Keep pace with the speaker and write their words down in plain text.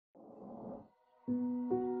I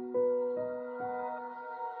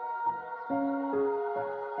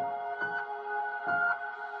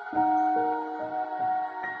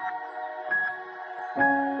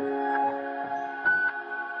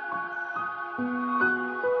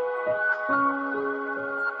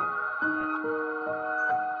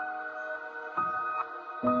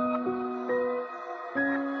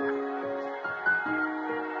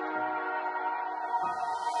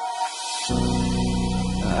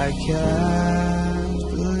can't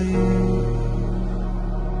believe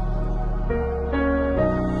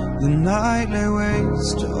the night lay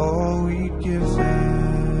waste to all we'd given.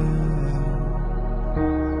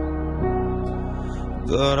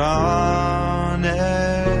 But honestly,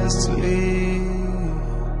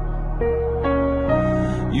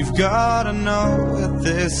 you've gotta know that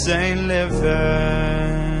this ain't living.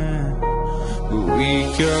 But we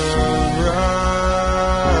could run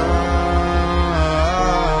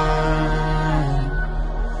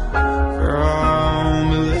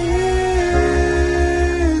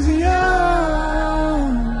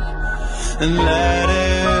and let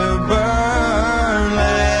it burn,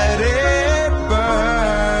 let it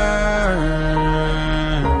burn.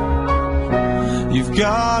 You've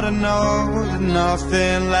gotta know that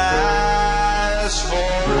nothing lasts forever.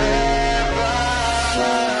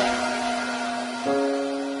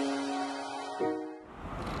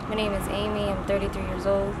 My name is Amy, I'm 33 years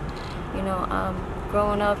old. You know,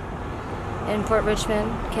 growing up in Port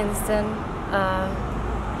Richmond, Kinston,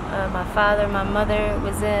 my father and my mother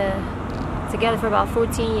was together for about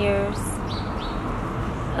 14 years,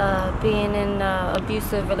 being in an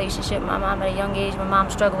abusive relationship. My mom at a young age, my mom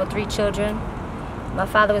struggled with 3 children. My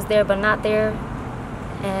father was there but not there.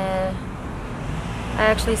 And I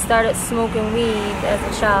actually started smoking weed as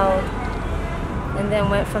a child, and then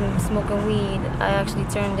went from smoking weed, I actually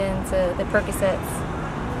turned into the Percocets.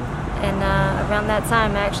 And around that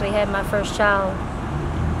time, I actually had my first child.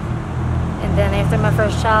 And then after my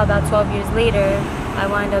first child, about 12 years later, I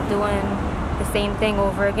wound up doing the same thing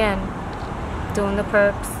over again. Doing the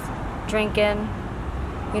perks, drinking,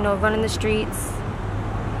 you know, running the streets,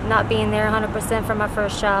 not being there 100% for my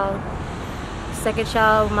first child. Second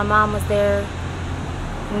child, my mom was there.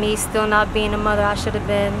 Me still not being the mother I should have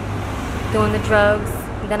been, doing the drugs.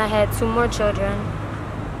 And then I had 2 more children.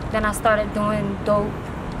 Then I started doing dope.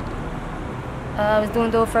 I was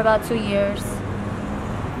doing dope for about 2 years.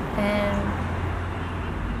 And,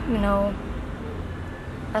 you know,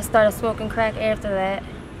 I started smoking crack after that.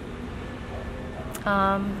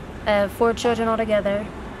 I have 4 children altogether.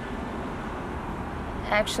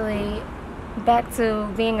 Actually, back to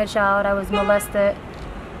being a child, I was molested,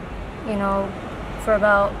 you know, for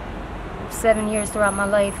about 7 years throughout my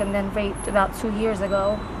life, and then raped about 2 years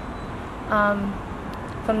ago.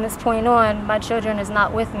 From this point on, my children is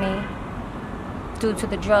not with me due to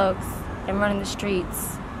the drugs and running the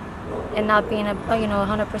streets and not being a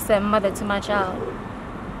 100% mother to my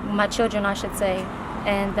children, I should say.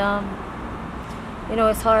 And you know,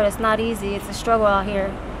 it's hard, it's not easy, it's a struggle out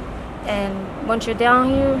here. And once you're down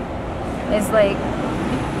here, it's like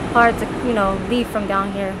hard to, you know, leave from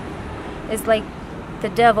down here. It's like the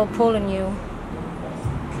devil pulling you,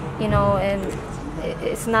 you know, and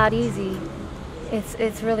it's not easy.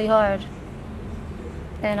 It's really hard.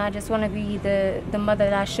 And I just want to be the mother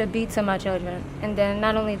that I should be to my children. And then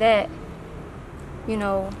not only that, you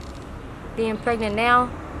know, being pregnant now,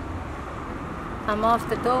 I'm off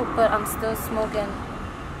the dope, but I'm still smoking,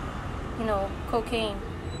 you know, cocaine.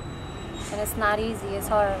 And it's not easy, it's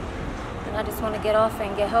hard. And I just want to get off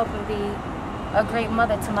and get help and be a great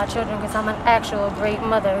mother to my children, because I'm an actual great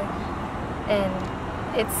mother. And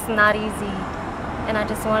it's not easy. And I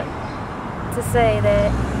just want to say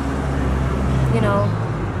that, you know,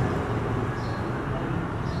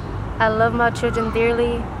 I love my children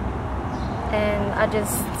dearly, and I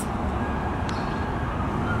just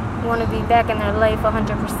want to be back in their life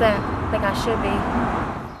 100%, like I should be.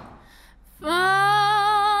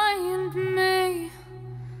 Find me,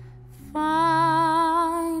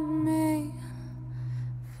 find me,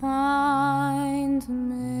 find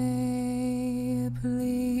me,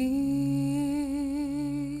 please.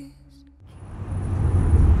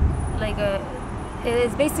 Like it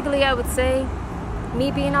is basically, I would say,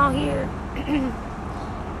 me being out here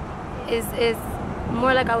is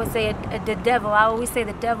more like, I would say, the devil. I always say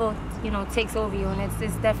the devil, you know, takes over you, and it's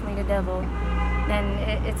definitely the devil. And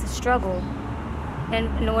it's a struggle. And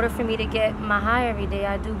in order for me to get my high every day,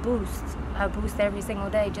 I do boost. I boost every single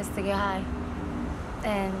day just to get high.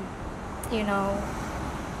 And, you know,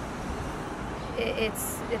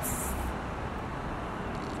 it's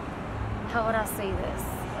how would I say this?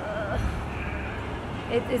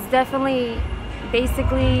 It's definitely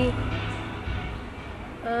basically,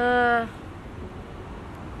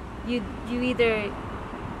 you either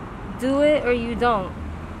do it or you don't.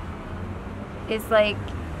 It's like,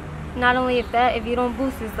 not only if you don't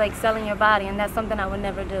boost, it's like selling your body, and that's something I would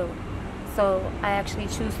never do. So I actually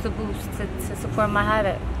choose to boost to support my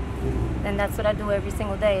habit, and that's what I do every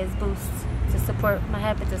single day, is boost to support my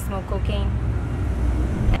habit to smoke cocaine.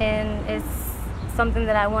 And it's something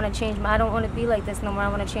that I want to change. I don't want to be like this no more. I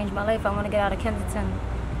want to change my life. I want to get out of Kensington,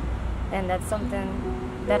 and that's something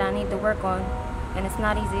that I need to work on, and it's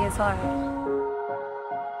not easy, it's hard.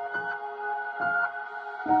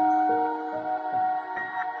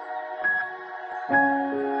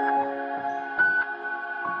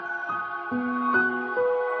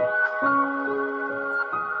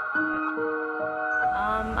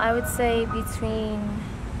 I would say between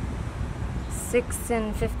 6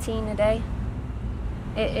 and 15 a day.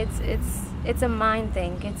 It's a mind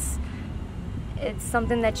thing. It's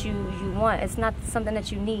something that you want. It's not something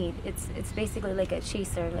that you need. It's basically like a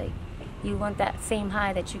chaser. Like, you want that same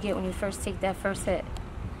high that you get when you first take that first hit.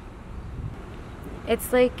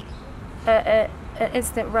 It's like an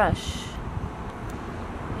instant rush.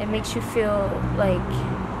 It makes you feel like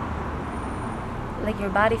your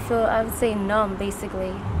body feel, I would say, numb,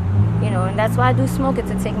 basically. You know, and that's why I do smoke it,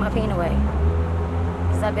 to take my pain away.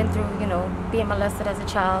 Because I've been through, you know, being molested as a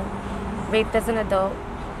child, raped as an adult,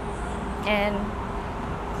 and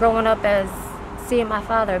growing up as seeing my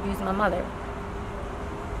father abuse my mother.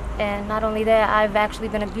 And not only that, I've actually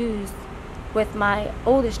been abused with my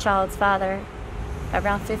oldest child's father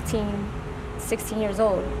around 15, 16 years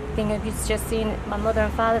old. Being abused, just seeing my mother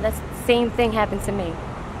and father, that's the same thing happened to me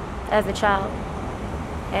as a child.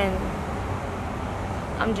 And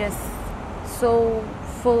I'm just so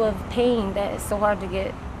full of pain that it's so hard to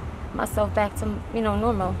get myself back to, you know,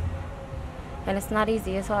 normal. And it's not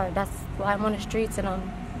easy, it's hard. That's why I'm on the streets and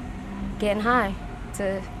I'm getting high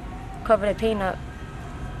to cover the pain up.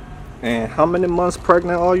 And how many months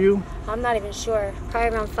pregnant are you? I'm not even sure.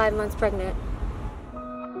 Probably around 5 months pregnant.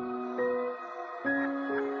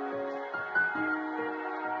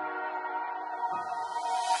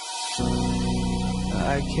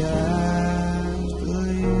 I can't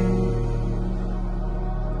believe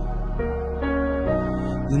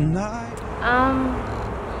the night.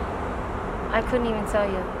 I couldn't even tell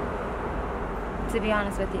you, to be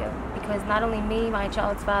honest with you, because not only me, my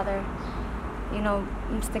child's father, you know,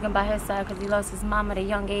 I'm just thinking about his side, because he lost his mom at a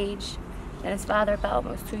young age, and his father about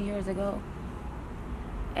almost 2 years ago.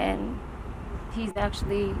 And he's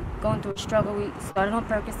actually going through a struggle. We started on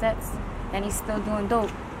Percocets, and he's still doing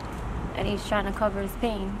dope. And he's trying to cover his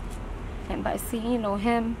pain. And by seeing, you know,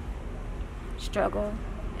 him struggle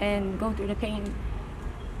and go through the pain,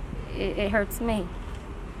 it hurts me.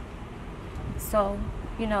 So,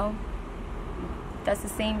 you know, that's the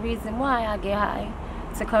same reason why I get high,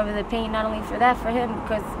 to cover the pain. Not only for that, for him,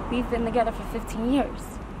 because we've been together for 15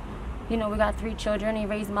 years. You know, we got 3 children. He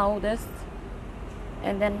raised my oldest,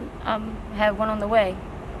 and then have one on the way.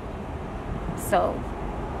 So,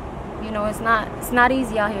 you know, it's not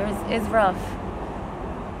easy out here. It's rough,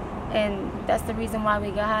 and that's the reason why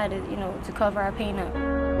we got high, to, you know, to cover our pain up.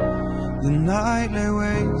 The night lay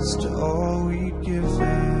waste to all we'd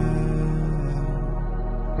given,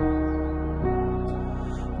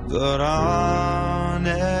 but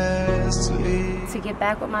honestly, to get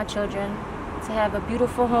back with my children, to have a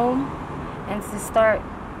beautiful home, and to start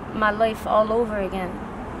my life all over again,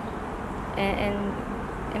 and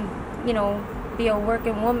you know, be a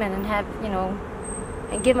working woman, and have, you know,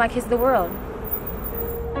 and give my kids the world.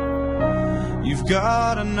 you've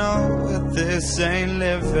gotta know that this ain't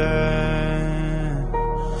living,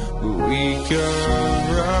 but we could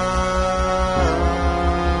run.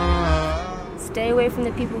 Stay away from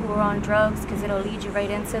the people who are on drugs, because it'll lead you right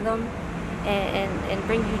into them and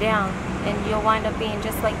bring you down, and you'll wind up being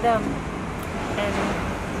just like them. And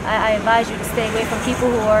I advise you to stay away from people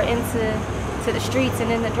who are into the streets and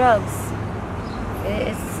in the drugs.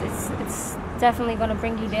 It's definitely going to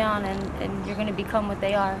bring you down, and you're going to become what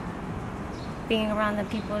they are. Being around the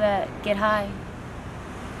people that get high,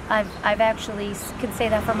 I've actually can say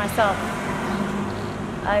that for myself.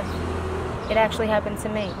 It actually happened to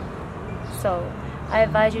me. So I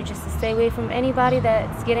advise you just to stay away from anybody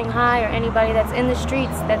that's getting high, or anybody that's in the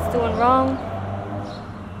streets that's doing wrong.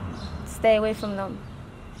 Stay away from them.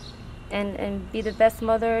 And be the best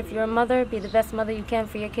mother. If you're a mother, be the best mother you can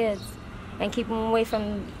for your kids. And keep them away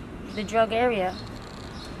from the drug area.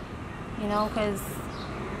 You know, because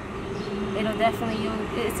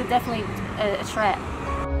it's definitely a trap.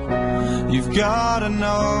 You've gotta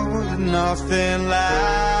know that nothing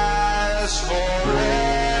lasts forever.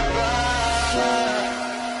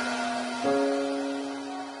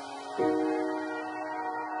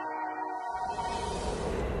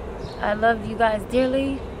 I love you guys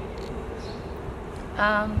dearly.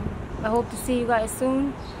 I hope to see you guys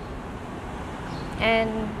soon.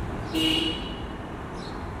 And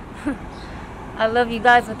I love you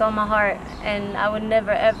guys with all my heart, and I would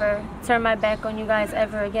never ever turn my back on you guys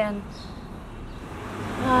ever again.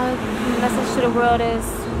 The message to the world is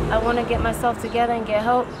I want to get myself together and get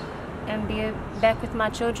help and be back with my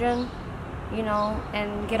children, you know,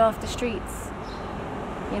 and get off the streets.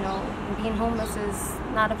 You know, being homeless is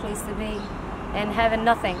not a place to be, and having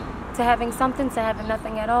nothing, to having something, to having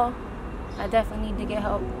nothing at all, I definitely need to get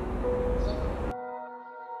help.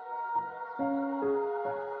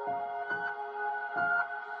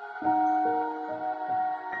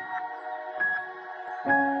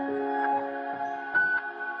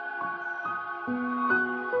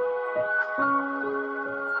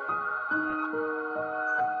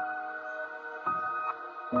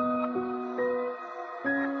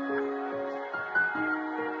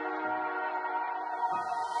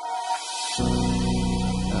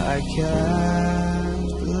 I can't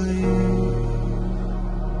believe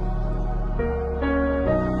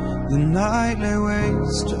the night lay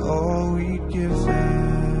waste to all we'd given.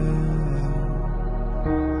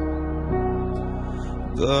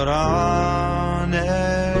 But honestly,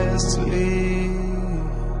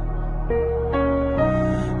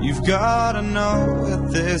 you've gotta know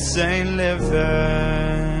that this ain't living.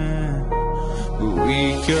 But we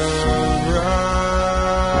could run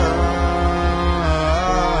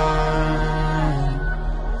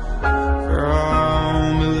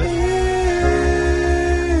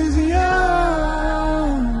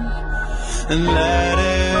and let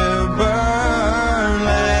it burn,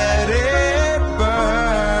 let it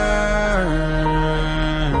burn.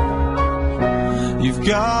 You've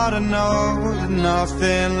gotta know that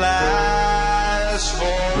nothing lasts.